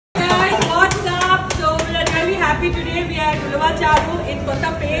Charu in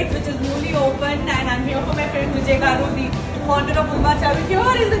Kottapet, which is newly opened, and I'm here for my friend Vijay Garu, the founder of Ulva Charu.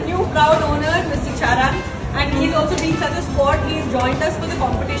 Here is the new proud owner, Mr. Charan, and he's also being such a sport. He's joined us for the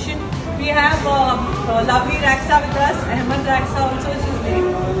competition. We have lovely Raksa with us. Ahmed Raksa also is his name,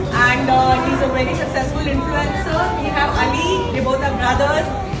 and he's a very successful influencer. We have Ali, they both are brothers.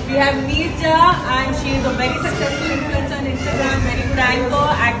 We have Neerja, and she is a very successful influencer on Instagram, very good anchor,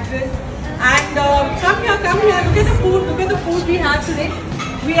 actress. And come here, look at the food we have today.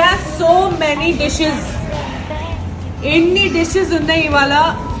 We have so many dishes. इन्नी dishes ఉన్నాయి ఇవాళ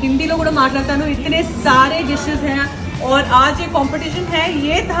హిందీలో కూడా మాట్లాడతాను इतने सारे dishes हैं और आज ये competition है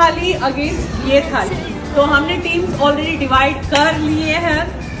ये थाली against ये थाली तो हमने teams already divide कर लिए हैं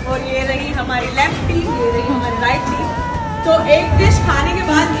और ये रही हमारी left team ये रही हमारी right team तो एक डिश खाने के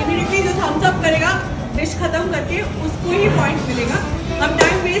बाद इमीडिएटली जो थम्स अप करेगा डिश खत्म करके उसको ही पॉइंट मिलेगा हम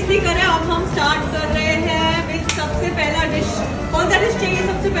टाइम वेस्ट नहीं कर रहे अब हम स्टार्ट कर रहे हैं विद सबसे पहला डिश कौन सा डिश चाहिए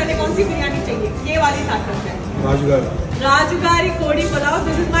सबसे पहले कौन सी बिरयानी चाहिए ये वाली स्टार्ट करते हैं राजूगारी कोड़ी pulao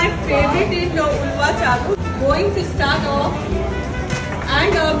this is my favourite in uvula Charu going to start of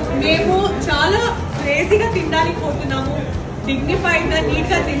and మేము చాలా క్రేజీగా తినడానికి పోతున్నాము డిగ్నిఫైడ్ గా నీట్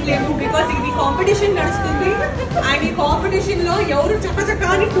గా తినలేము బికాస్ ఇది కాంపిటీషన్ నడుస్తుంది అండ్ ఈ కాంపిటీషన్ లో ఎవరు చక్కచక్క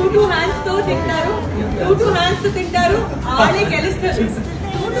అని టూ హ్యాండ్స్ తో తింటారు టూ హ్యాండ్స్ తో తింటారు ఆడే గెలుస్తారు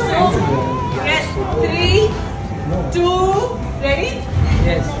 3 2 ready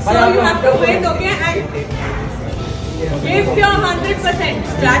so you have to wait okay and give your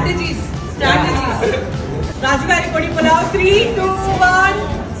 100% strategies Rajugari Kodi Pulao 3 2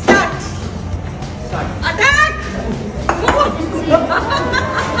 1 start attack come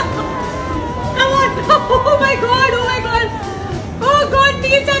on oh my god oh god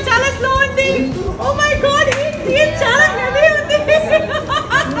Neerja chala slow undi oh my god he chala heavy undi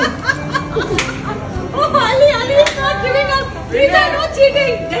oh Ali is not giving up Neerja no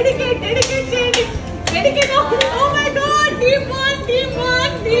cheating dedicate oh my god team one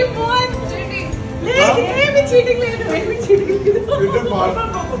cheating cheating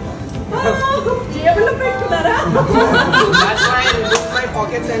jeblo pettunara that's why I removed my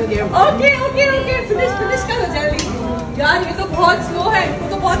pockets and gave okay finish karo jaldi yaar ye to bahut slow hai isko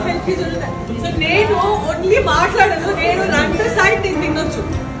to bahut help ki zarurat hai so nenu only maatladanu nenu randu side tinnochu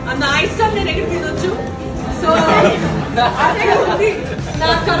and I stuff ne negative tinnochu so ade undi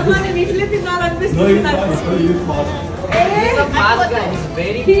na karmane neetle tinnalanipistundi he's a fast guy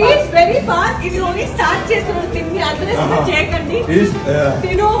he is very fast it is only start chestunaru tinni adresse cheyakandi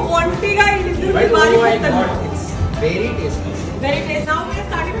tino ontiga idindru maaripotaru it's very tasty now we are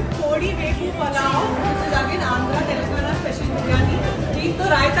starting with kodi veku pulao which is again Andhra Telangana special biryani deento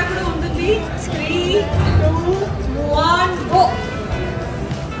raita kuda untundi 3 2 1 go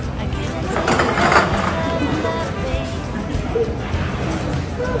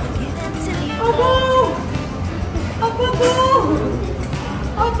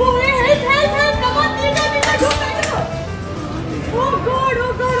Abbo, help, come on, Neerja, go better. Oh god,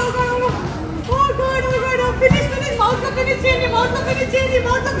 finish, mouth finish cheeni,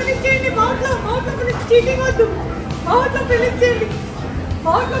 cheating onto,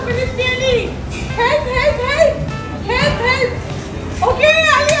 mouth finish cheeni, help, okay,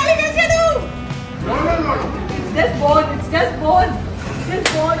 Ali, get you. no It's just born,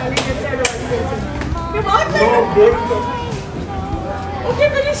 Ali, get you. Your mouth okay,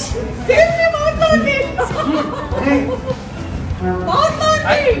 finish. Save me, mouth on me.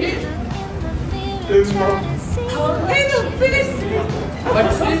 Okay, no, finish. but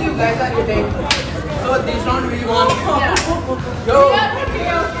still you guys are eating so this round we won go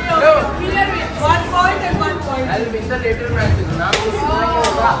One point and 1 point. I'll win the later matches now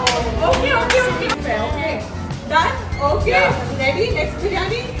Okay. Done? Okay. Yeah. Ready? Next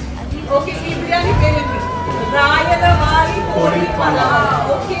biryani? Okay, this biryani biryani. Rayalavari Kodi Pulao.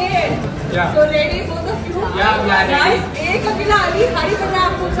 Okay. Yeah. So ready both of you? Yeah, we are ready. Guys, एक अकेला Ali खाली कर रहा है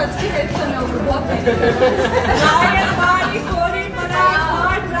आपको सच की help करना होगा बहुत Rayalavari Kodi Pulao.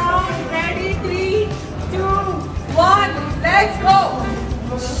 Third round. Ready? 3 2 1 let's go.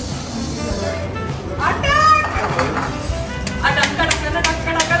 Attack! Attack!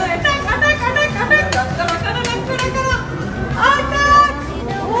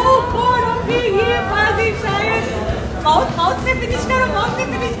 Oh God! Okay, ये बाजी शायद mouth में finish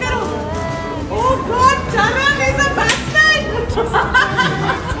करो. Oh God! Charan is a batsman.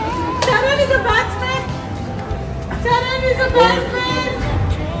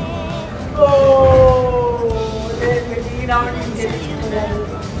 Oh, let me lead out in this.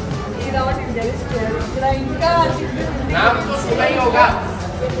 now नहीं होगा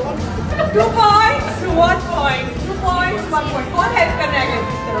 2 points to 1 point. points, 1 point. कौन help करने आएगा इस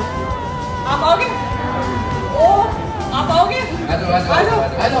तरफ? आप आओगे? ओ, आप आओगे? आ जाओ।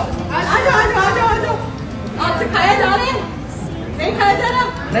 आपसे खाया जा रहा है? नहीं खाया जा रहा?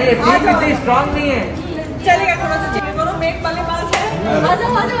 नहीं ये टीम इतनी स्ट्रांग नहीं है। चलेगा थोड़ा सा चेंज करो, मेक बल्लेबाज है। आ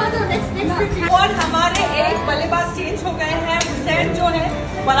जाओ नेक्स्ट। और हमारे एक बल्लेबाज चेंज हो गए हैं। हुसैन जो है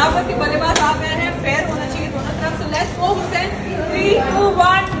बराबर के बल्लेबाज आ गए हैं। फेयर होना चाहिए दोनों तरफ से। Let's go Hussain. 3, 2,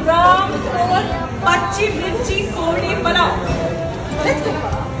 1 राउंड 4 पच्ची मिर्ची कोड़ी बनाओ। Let's go.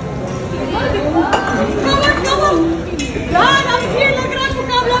 कम ऑन यार, अब ये लग रहा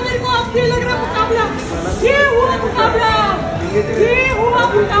मुकाबला मेरे को। अब ये लग रहा मुकाबला। ये हुआ मुकाबला।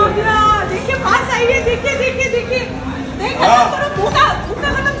 देखिए पास आइए। देखिए नहीं खत्म करो भूखा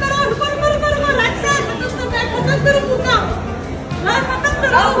खत्म करो। रुको राइट साइड खत्म करो भूखा खत्म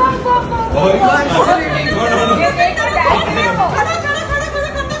करो।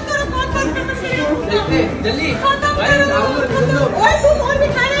 जल्दी ओए तुम और भी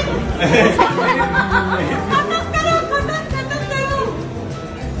खा रहे। खत्म करो। कौन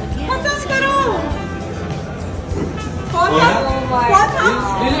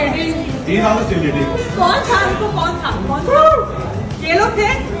था? ये लोग थे?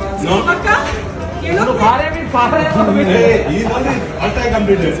 पक्का? ये लोग खा रहे भी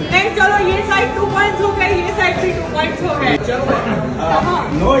नहीं, चलो ये साइड 2 पॉइंट्स हो गए, ये साइड भी 2 पॉइंट्स हो गए।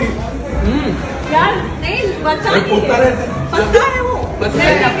 यार नहीं बच्चा पता है वो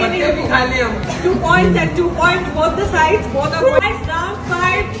भी खा लिए हम। 2 points and 2 points both the sides. Both are points. Round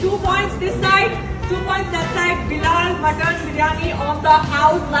 5, 2 points this side, 2 points that side. Bilal mutton biryani on the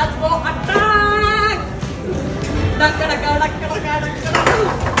house. Let's go attack!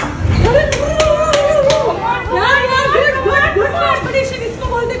 Good competition. इसको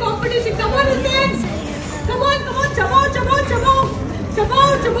बोलते competition. Come on, Hussein. Come on.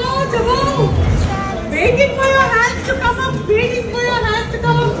 चबाओ. Waiting for your hands to come up. Waiting.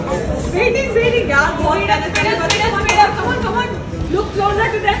 यार बहुत मेहनत कर रहे हैं। Come on. Look closer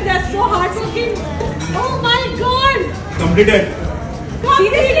to them. They're so hardworking. Oh my God. Completed.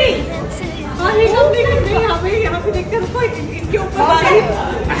 Seriously? नहीं हमें यहाँ पे देखते रुको। इनके ऊपर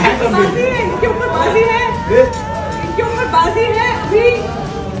बाजी है।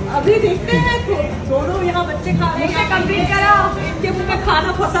 अभी देखते हैं दोनों यहाँ बच्चे खा रहे हैं। कंप्लीट करा। इनके मुंह में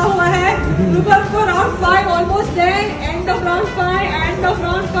खाना फंसा हुआ है। रुको round 5 almost there. End of round 5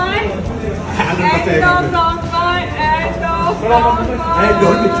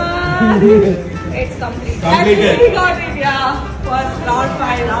 It's complete. Completed. He got it, yeah. First round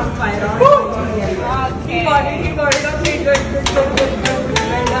 5. Okay. He got it. Okay, good.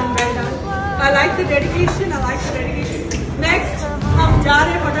 Well done. I like the dedication. Next, हम जा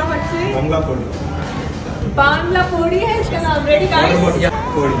रहे हैं फटाफट से। बांग्ला पोड़ी है इसका नाम। Ready guys?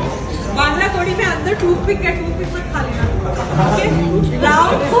 बांग्ला कोड़ी में अंदर टूथपिक है। टूथपिक मत खा लेना। Okay?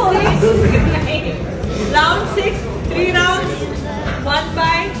 Round 6, 3 rounds, 1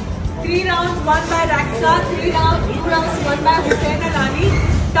 by 3 rounds, 1 by Raksa, 2 rounds, 1 by Hussein and Ali.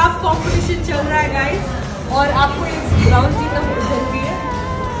 Tough competition चल रहा है गाइस और आपको इस राउंड जीतना बहुत जरूरी है।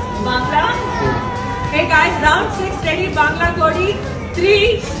 Bangla. Hey guys, round 6 ready. Bangla Kodi.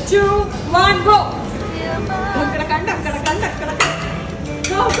 3, 2, 1, go.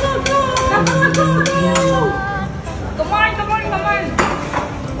 Go. Come on.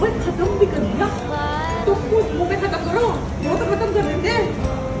 ओए खत्म भी कर दिया। तुम मुंह में खत्म करो। वो तो खत्म कर देंगे।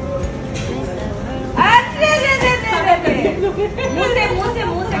 मुंह से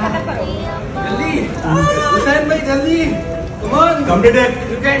खत्म करो। जल्दी हुसैन भाई जल्दी। Come on. Completed.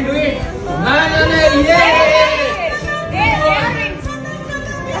 You can do it. No, yeah.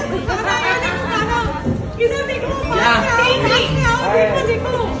 किधर देखो?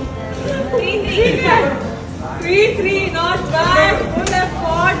 3, not bad. Full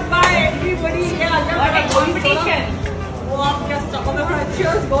effort by everybody. Yeah, what a competition. Oh, I'm just stuck on the front.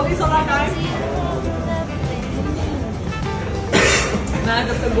 Cheers, goalies all our time. मैं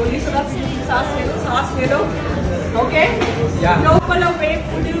जब तक गोली सुना सांस ले लो। Okay? Yeah. Local away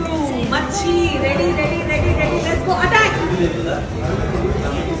pudu, machi, ready. Let's go attack.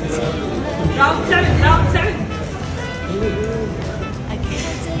 Round 7. Round 7.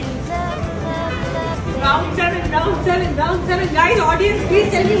 Guys, audience, please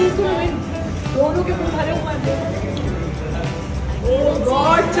tell me who's going to win. दोनों के मुंह भरे हुए हैं। Oh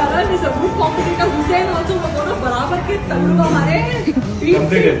God, Charan is a good competitor. Hussein also, वो दोनों बराबर के तल्लू हमारे। He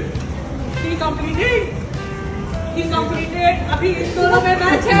completed. अभी इन दोनों में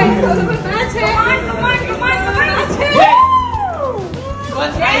मैच है। Come on.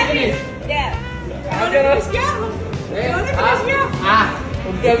 What's happening? Yeah. Finish किया?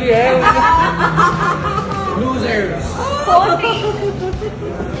 उनके भी है। Lose losers.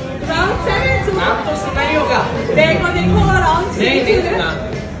 Round 7. नाम तो सुना ही होगा. देखो round 3. नहीं सुना.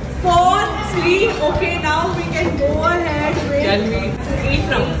 4, 3. Okay, now we can go ahead with Tell me. 8th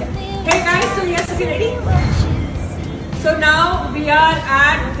round. Hey guys, so yes, okay, ready? So now we are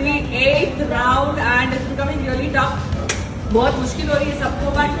at the 8th round and it's becoming really tough. बहुत मुश्किल हो रही है सबको,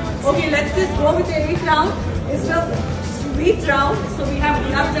 but okay, let's just go with the 8th round. It's a sweet round. So we have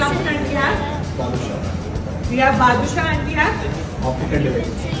gulab jamun and we have badusha and we have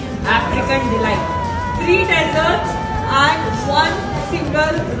African delight. 3 desserts and 1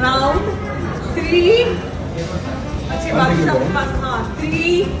 single round. 3. अच्छे badusha के पास हाँ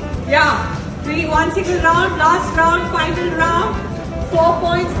 3. Yeah. 3, 1 single round, last round, final round. 4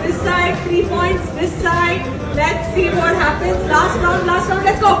 points this side, 3 points this side. Let's see what happens. Last round,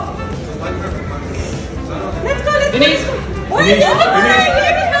 let's go. Let's go, Finish. वो भी खाना है.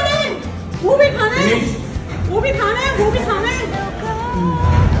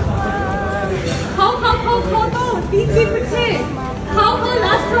 खाओ तो 3 पीछे. खाओ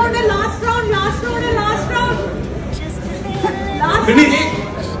last round है.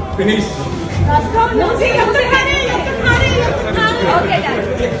 Finish. Last round. No, see, you have to खाने. Okay, done.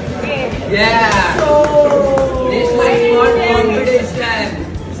 Yeah. So This was not competition.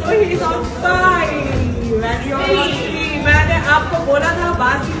 So he's on 5 and you're on 3. मैंने आपको बोला था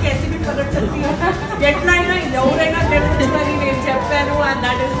बात की कैसी भी पलट सकती है. Get line ना Laurena revolutionary name Japan and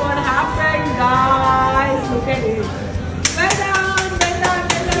that is what happened, guys. Look at it. Well done.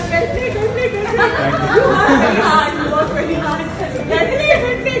 You work very hard.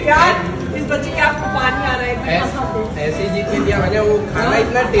 Definitely, यार. इस बच्चे के आपको पानी आ रहा है. ऐसे जीत में दिया मैंने. वो खाना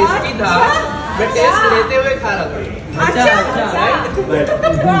इतना टेस्टी था, मैं टेस्ट लेते हुए खा रहा था. अच्छा.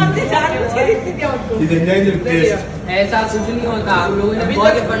 He's enjoying the taste. ऐसा कुछ नहीं होता. हम लोगों ने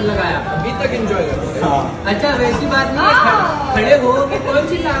बहुत एफर्ट लगाया. अभी तक एंजॉय कर रहे हैं. अच्छा वैसी बात नहीं है. खड़े हो के कौन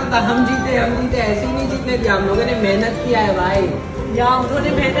सी था हम जीते ऐसे ही नहीं जीतने दिया. हम लोगों ने मेहनत किया है भाई. या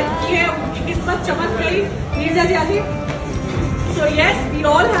उन्होंने मेहनत की है. उनकी किस्मत चमक गई. So yes, we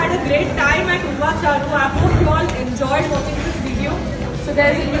all had a great time at Uva Charu. I hope you all enjoyed watching this video. So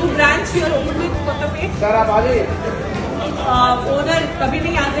there is a new branch here open with Kottapet. Sir आप आ जाइए. Owner कभी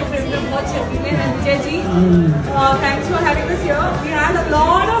नहीं आते फिर में बहुत शर्मीले हैं Vijay ji. Thanks for having us here. We had a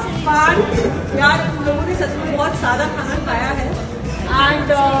lot of fun. यार तुम लोगों ने सच में बहुत सादा खाना खाया है. And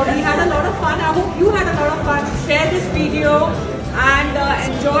we had a lot of fun. I hope you had a lot of fun. Share this video and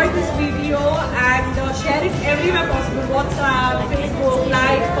enjoy this video and share it everywhere possible. WhatsApp, Facebook,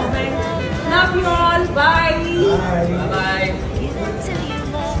 like, comment. Love you all. Bye. Bye.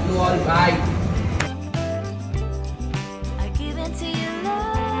 You all bye.